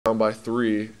down by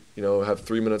 3, have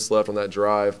 3 minutes left on that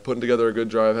drive, putting together a good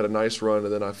drive, had a nice run,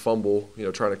 and then I fumble,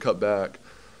 trying to cut back.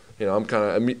 I'm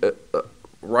kind of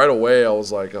right away I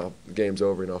was like, oh, the game's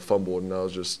over, I fumbled, and I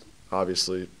was just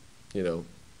obviously,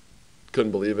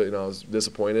 couldn't believe it, I was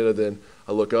disappointed. And then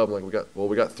I look up, I'm like,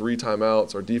 we got 3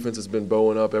 timeouts. Our defense has been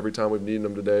bowing up every time we've needed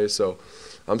them today, so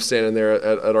I'm standing there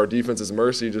at our defense's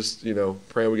mercy, just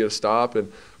praying we get a stop,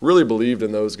 and really believed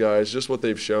in those guys, just what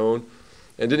they've shown,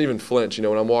 and didn't even flinch.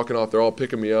 When I'm walking off, they're all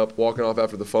picking me up, walking off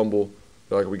after the fumble.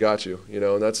 They're like, we got you,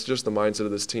 and that's just the mindset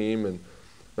of this team. And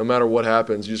no matter what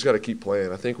happens, you just got to keep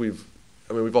playing. I think we've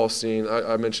all seen.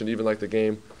 I mentioned even like the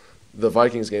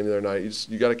Vikings game the other night.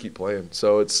 You got to keep playing.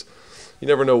 So you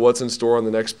never know what's in store on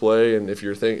the next play, and if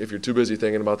you're too busy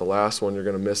thinking about the last one, you're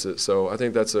going to miss it. So I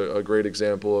think that's a great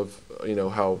example of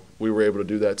how we were able to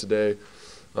do that today.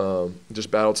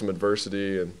 Just battled some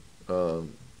adversity, and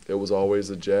it was always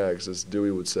the Jags, as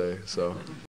Dewey would say. So.